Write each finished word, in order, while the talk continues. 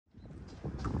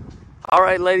All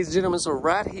right, ladies and gentlemen, so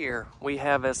right here we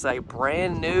have us a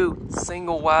brand new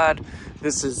single wide.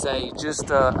 This is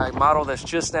just a model that's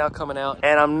just now coming out,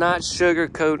 and I'm not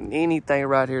sugarcoating anything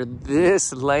right here.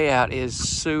 This layout is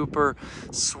super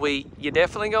sweet. You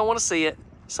definitely gonna want to see it.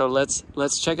 So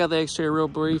let's check out the exterior real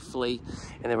briefly,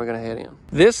 and then we're gonna head in.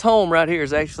 This home right here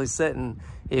is actually sitting,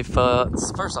 if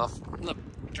first off, look,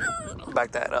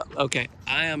 back that up. Okay,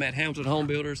 I am at Hamilton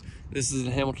Homebuilders. This is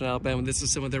in Hamilton, Alabama. This is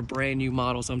some of their brand new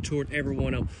models. I'm touring every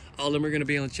one of them. All of them are going to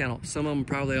be on the channel. Some of them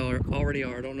probably already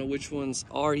are. I don't know which ones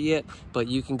are yet, but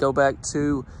you can go back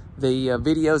to the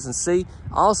videos and see.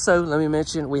 Also, let me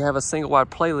mention, we have a single wide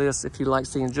playlist if you like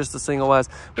seeing just the single wides.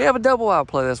 We have a double wide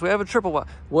playlist. We have a triple wide.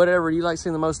 Whatever you like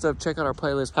seeing the most of, check out our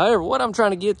playlist. However, what I'm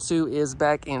trying to get to is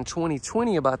back in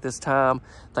 2020 about this time,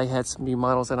 they had some new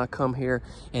models, and I come here,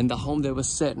 and the home that was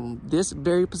set in this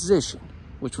very position,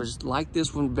 which was like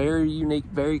this one, very unique,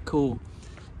 very cool,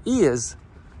 is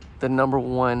the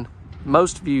 #1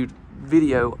 most viewed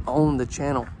video on the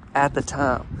channel at the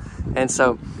time. And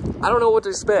so I don't know what to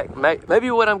expect.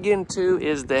 Maybe what I'm getting to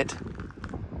is that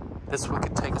this one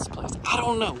could take its place. I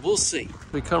don't know, we'll see.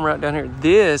 We come right down here.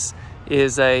 This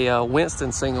is a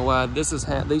Winston single wide.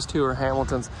 These two are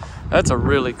Hamiltons. That's a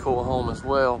really cool home as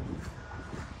well.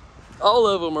 All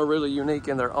of them are really unique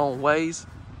in their own ways.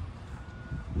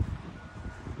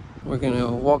 We're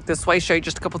gonna walk this way, show you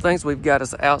just a couple things. We've got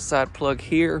this outside plug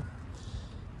here.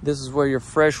 This is where your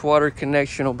fresh water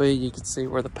connection will be. You can see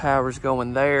where the power's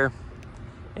going there.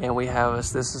 And we have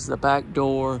this is the back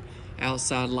door,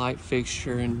 outside light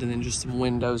fixture, and then just some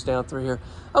windows down through here.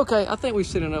 Okay, I think we've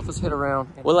seen enough. Let's head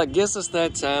around. Well, I guess it's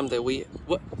that time that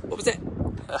what was that?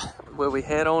 Where we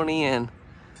head on in.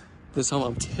 This home,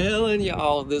 I'm telling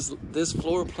y'all, this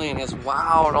floor plan is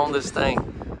wild on this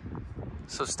thing.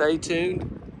 So stay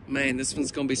tuned. Man, this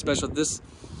one's gonna be special.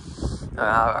 All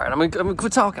right, I'm gonna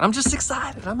quit talking. I'm just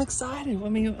excited. I'm excited. I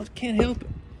mean, I can't help it.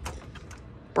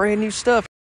 Brand new stuff.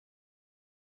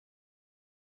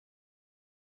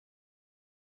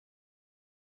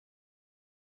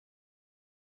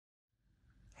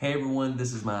 Hey everyone,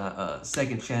 this is my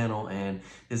second channel, and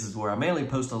this is where I mainly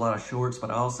post a lot of shorts,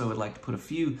 but I also would like to put a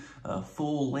few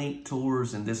full-length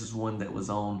tours, and this is one that was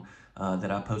on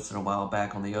that I posted a while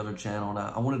back on the other channel, and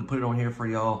I wanted to put it on here for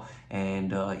y'all.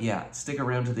 And yeah, stick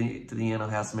around to the end. I'll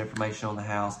have some information on the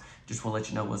house. Just want to let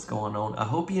you know what's going on. I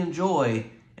hope you enjoy,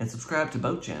 and subscribe to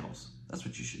both channels. That's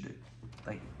what you should do.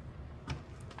 Thank you.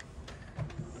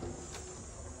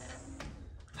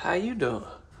 How you doing?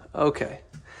 Okay.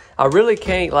 I really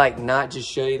can't not just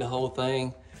show you the whole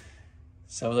thing.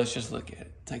 So let's just look at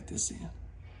it. Take this in.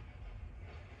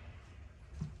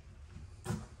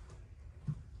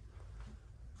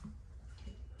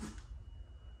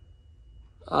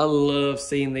 I love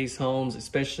seeing these homes,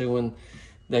 especially when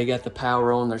they got the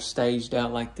power on, they're staged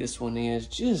out like this one is.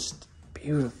 Just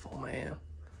beautiful, man.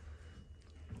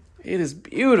 It is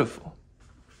beautiful.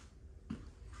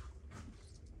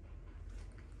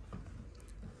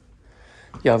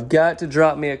 Y'all have got to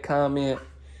drop me a comment,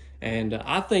 and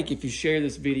I think if you share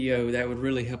this video, that would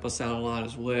really help us out a lot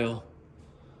as well.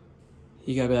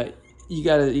 You gotta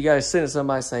send it to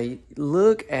somebody, say,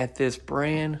 look at this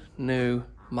brand new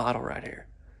model right here.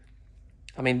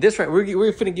 I mean, this right,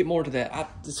 we're finna get more to that.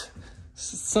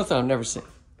 Something I've never seen.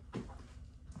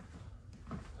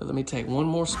 But let me take one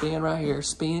more spin right here.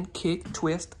 Spin, kick,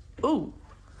 twist. Ooh.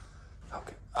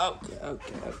 Okay.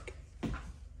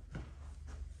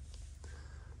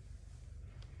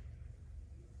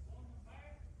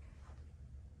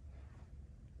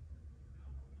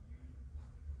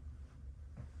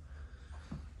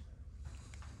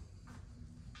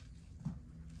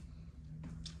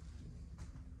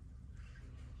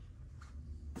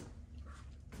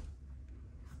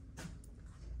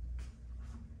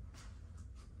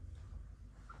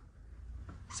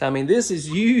 So, I mean, this is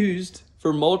used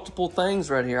for multiple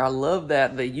things right here. I love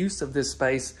that, the use of this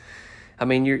space. I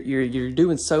mean, you're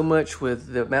doing so much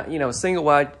with the amount, a single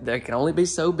wide, that can only be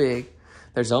so big.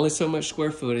 There's only so much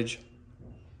square footage.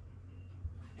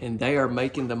 And they are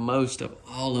making the most of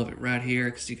all of it right here,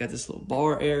 because you got this little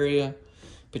bar area,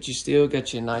 but you still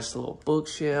got your nice little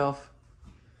bookshelf.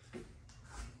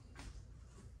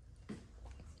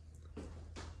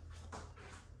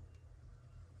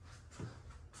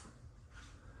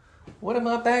 What am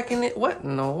I backing it? What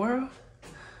in the world?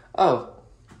 Oh,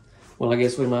 well, I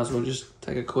guess we might as well just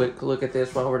take a quick look at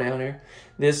this while we're down here.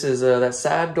 This is that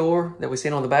side door that we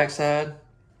seen on the back side.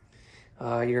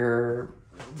 Your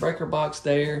breaker box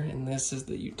there, and this is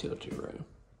the utility room.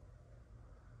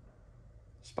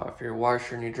 Spot for your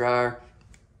washer and your dryer.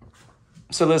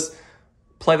 So let's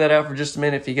play that out for just a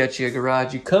minute. If you got your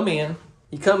garage, you come in,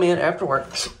 You come in after work.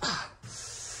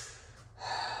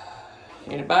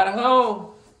 Anybody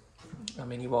home? I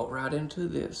mean, you walk right into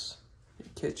this. Your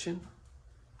kitchen.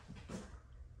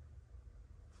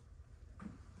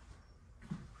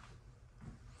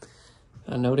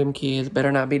 I know them kids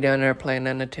better not be down there playing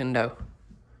that Nintendo.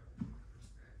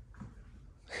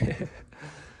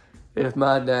 If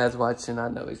my dad's watching, I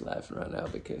know he's laughing right now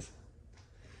because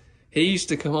he used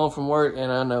to come home from work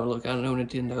and I know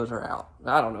Nintendos are out.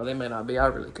 I don't know, they may not be, I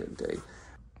really couldn't tell you.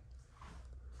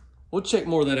 We'll check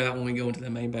more of that out when we go into the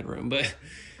main bedroom, but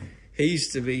he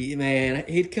used to be, man,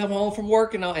 he'd come home from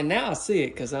work and all, and now I see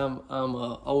it because I'm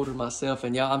older myself,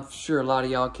 and y'all, I'm sure a lot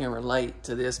of y'all can relate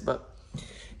to this, but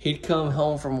he'd come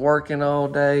home from working all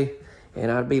day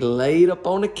and I'd be laid up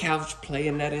on the couch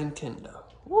playing that Nintendo.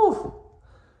 Woo!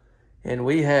 And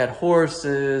we had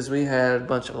horses, we had a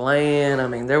bunch of land. I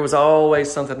mean, there was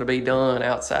always something to be done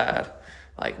outside,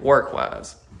 like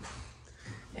work-wise.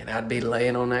 And I'd be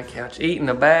laying on that couch, eating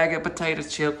a bag of potato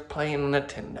chips, playing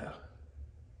Nintendo.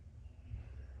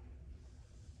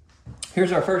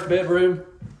 Here's our first bedroom.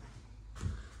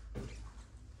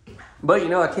 But, you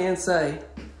know, I can say,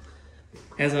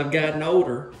 as I've gotten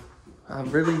older,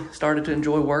 I've really started to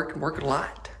enjoy work and work a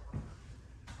lot.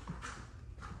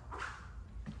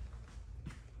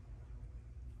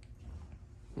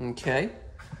 Okay.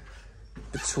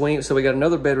 So we got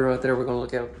another bedroom right there we're going to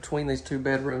look at. Between these two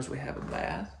bedrooms, we have a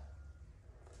bath.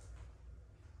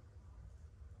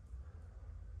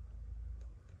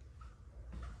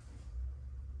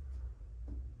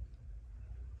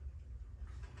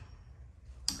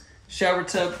 Shower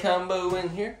tub combo in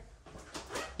here.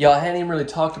 Y'all, I hadn't even really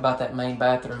talked about that main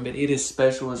bathroom, but it is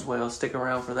special as well. Stick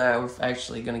around for that. We're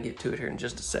actually going to get to it here in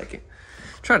just a second.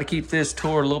 Try to keep this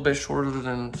tour a little bit shorter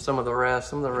than some of the rest.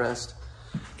 Some of the rest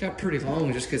got pretty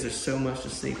long just because there's so much to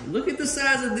see. Look at the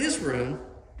size of this room.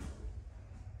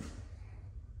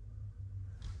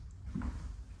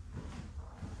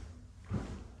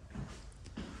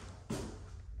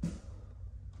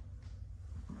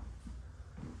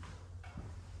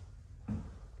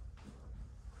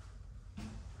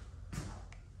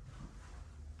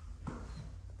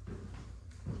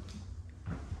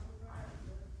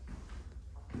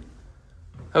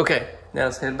 Okay, now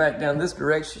let's head back down this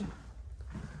direction.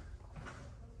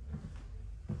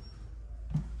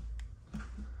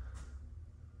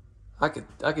 I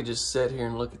could just sit here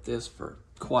and look at this for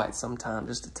quite some time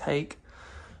just to take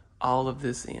all of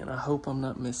this in. I hope I'm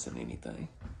not missing anything.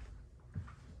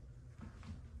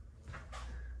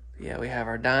 Yeah, we have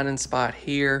our dining spot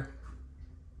here.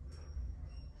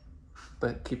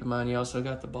 But keep in mind, you also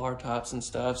got the bar tops and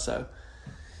stuff, so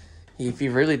if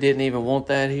you really didn't even want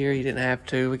that here, you didn't have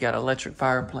to. We got an electric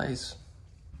fireplace.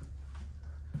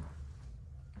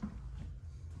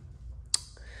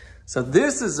 So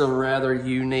this is a rather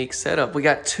unique setup. We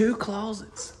got two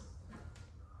closets.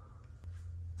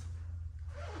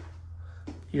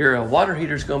 Your water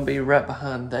heater's gonna be right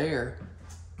behind there.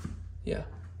 Yeah,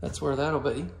 that's where that'll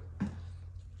be.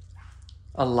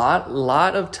 A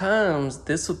lot of times,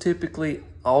 this will typically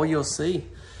all you'll see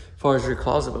as far as your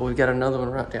closet, but we've got another one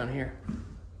right down here.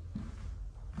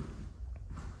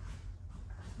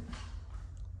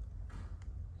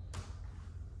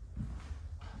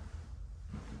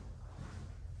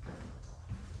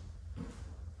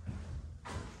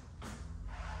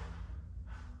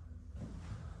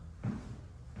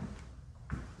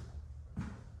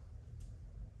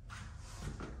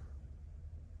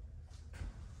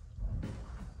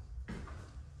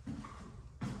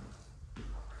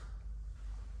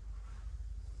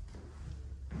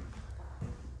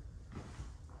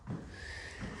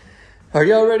 Are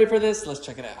y'all ready for this? Let's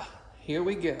check it out. Here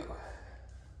we go.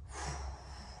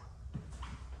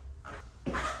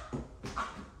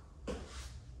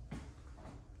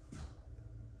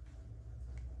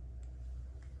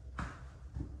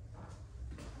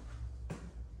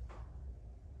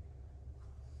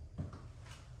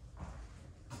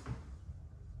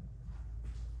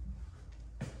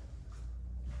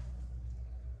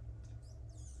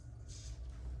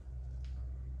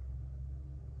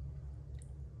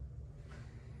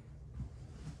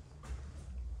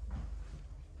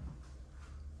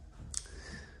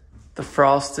 The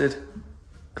frosted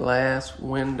glass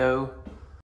window.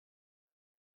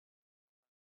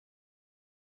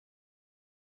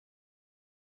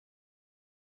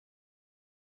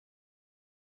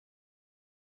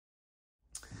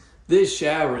 This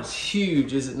shower is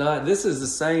huge, is it not? This is the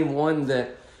same one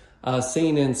that I've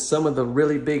seen in some of the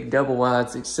really big double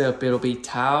wides, except it'll be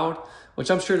tiled,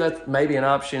 which I'm sure that's maybe an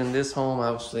option in this home.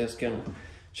 Obviously, it's going to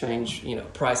change, you know,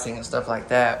 pricing and stuff like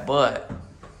that, but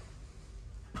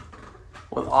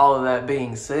with all of that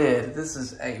being said, this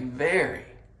is a very,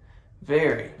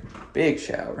 very big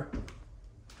shower.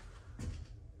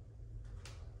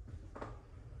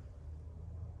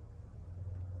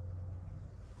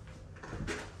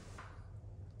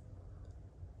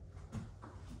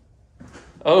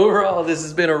 Overall, this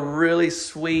has been a really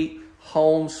sweet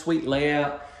home, sweet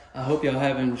layout. I hope y'all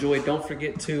have enjoyed. Don't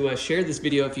forget to share this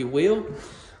video if you will.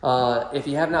 If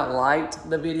you have not liked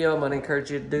the video, I'm going to encourage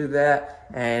you to do that.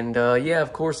 And yeah,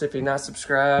 of course, if you're not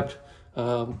subscribed,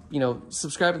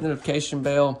 subscribe to the notification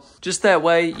bell. Just that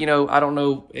way, I don't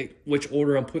know which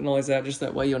order I'm putting all these out. Just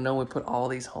that way you'll know we put all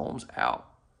these homes out.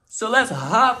 So let's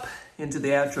hop into the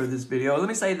outro of this video. Let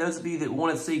me say, those of you that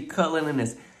want to see Cullen in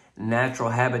his natural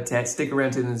habitat, stick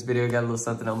around to the end of this video. Got a little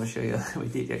something I'm going to show you we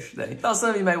did yesterday. Thought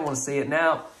some of you may want to see it.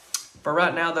 Now, for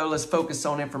right now though, let's focus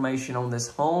on information on this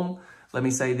home. Let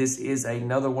me say this is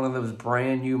another one of those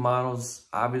brand new models,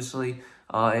 obviously.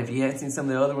 If you haven't seen some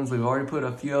of the other ones, we've already put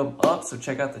a few of them up, so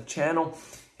check out the channel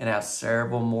and have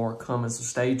several more coming. So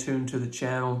stay tuned to the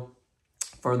channel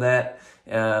for that.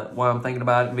 While I'm thinking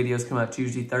about it, videos come out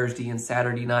Tuesday, Thursday, and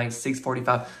Saturday night,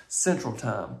 6:45 Central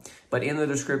Time. But in the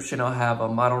description, I'll have a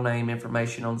model name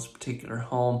information on this particular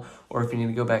home, or if you need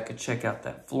to go back and check out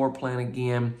that floor plan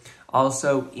again.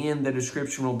 Also, in the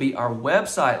description will be our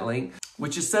website link,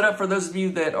 which is set up for those of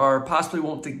you that are possibly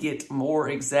want to get more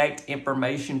exact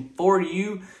information for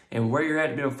you and where you're at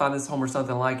to be able to find this home or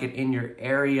something like it in your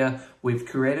area. We've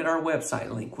created our website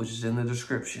link, which is in the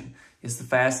description. It's the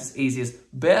fastest, easiest,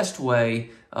 best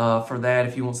way for that.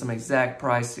 If you want some exact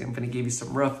price, I'm going to give you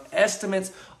some rough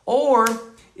estimates. Or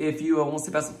if you want to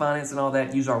see about some finance and all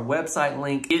that, use our website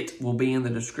link. It will be in the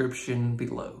description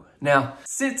below. Now,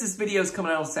 since this video is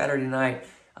coming out on Saturday night,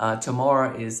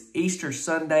 tomorrow is Easter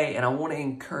Sunday, and I want to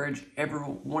encourage every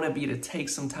one of you to take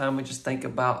some time and just think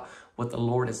about what the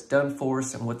Lord has done for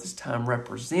us and what this time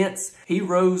represents. He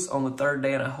rose on the third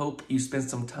day, and I hope you spend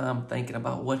some time thinking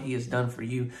about what he has done for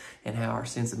you and how our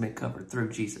sins have been covered through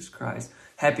Jesus Christ.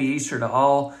 Happy Easter to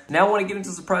all. Now I want to get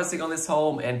into some pricing on this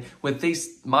home, and with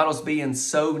these models being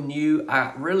so new,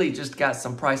 I really just got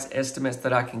some price estimates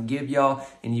that I can give y'all,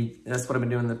 and that's what I've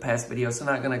been doing in the past videos, so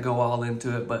I'm not going to go all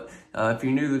into it, but if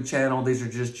you're new to the channel, these are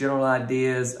just general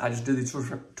ideas. I just do these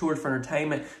tours for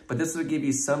entertainment, but this will give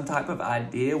you some type of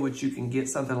idea what you can get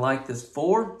something like this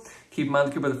for. Keep in mind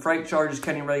the Cooper, the freight charges,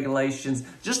 county regulations,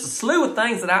 just a slew of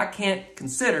things that I can't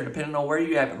consider depending on where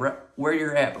you're at. But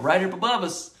right here above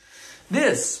us,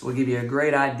 this will give you a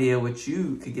great idea what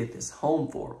you could get this home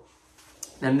for.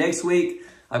 Now, next week,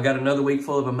 I've got another week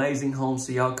full of amazing homes,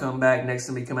 so y'all come back. Next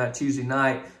time we come out Tuesday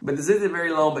night. But this isn't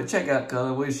very long, but check out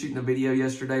Cullen. We were shooting a video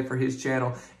yesterday for his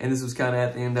channel, and this was kind of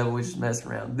at the end of it. We just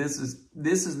messing around. This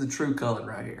is the true Cullen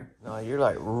right here. No, you're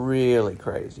like really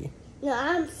crazy. No,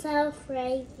 I'm so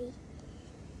crazy.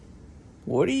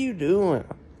 What are you doing?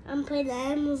 I'm putting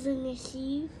animals in the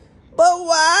shoes. But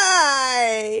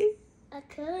why?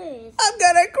 Because I'm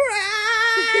gonna cry.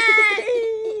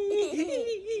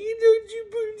 Don't you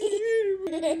put it.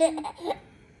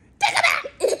 Take him out.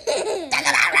 Take him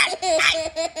out right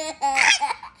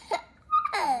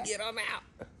now. Get him out.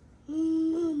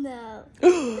 No.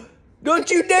 Don't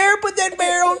you dare put that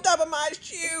bear on top of my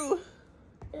shoe.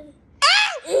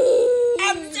 Ow!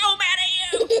 I'm so mad at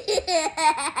you.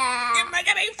 You're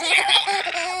making me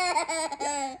furious.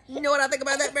 You know what I think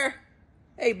about that bear?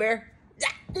 Hey, bear.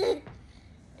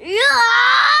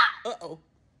 Uh-oh.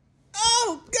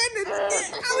 Oh, goodness.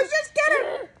 I was just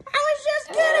kidding.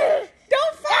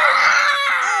 Don't fight.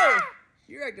 Oh,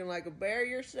 you're acting like a bear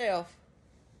yourself.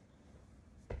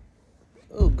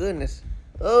 Oh, goodness.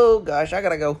 Oh, gosh, I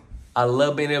gotta go. I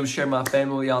love being able to share my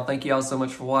family with y'all. Thank y'all so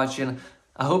much for watching.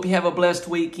 I hope you have a blessed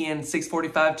weekend.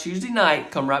 6:45 Tuesday night.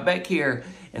 Come right back here,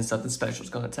 and something special is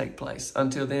going to take place.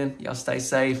 Until then, y'all stay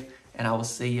safe, and I will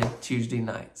see you Tuesday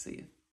night. See you.